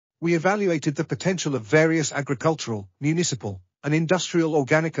We evaluated the potential of various agricultural, municipal, and industrial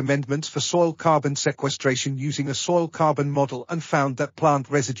organic amendments for soil carbon sequestration using a soil carbon model and found that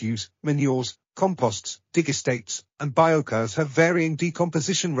plant residues, manures, composts, digestates, and biocars have varying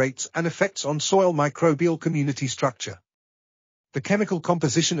decomposition rates and effects on soil microbial community structure. The chemical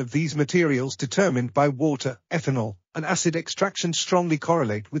composition of these materials determined by water, ethanol, and acid extraction strongly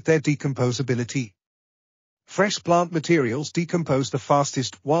correlate with their decomposability. Fresh plant materials decompose the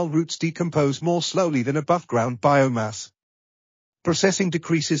fastest while roots decompose more slowly than above-ground biomass. Processing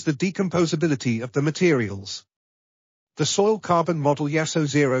decreases the decomposability of the materials. The soil carbon model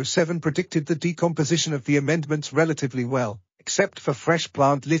YASO-07 predicted the decomposition of the amendments relatively well, except for fresh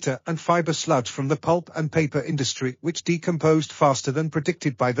plant litter and fiber sludge from the pulp and paper industry, which decomposed faster than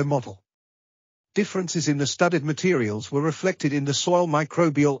predicted by the model. Differences in the studied materials were reflected in the soil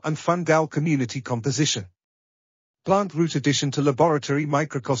microbial and fungal community composition. Plant root addition to laboratory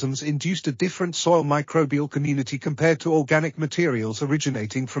microcosms induced a different soil microbial community compared to organic materials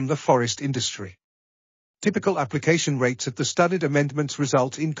originating from the forest industry. Typical application rates of the studied amendments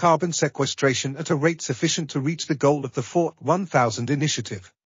result in carbon sequestration at a rate sufficient to reach the goal of the Fort 1000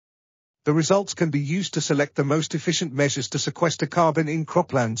 initiative. The results can be used to select the most efficient measures to sequester carbon in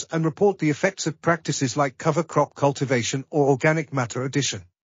croplands and report the effects of practices like cover crop cultivation or organic matter addition.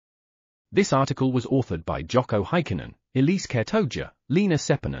 This article was authored by Jaakko Heikkinen, Elise Ketoja, Leena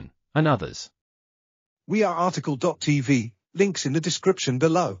Seppänen, and others. We are article.tv, links in the description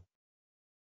below.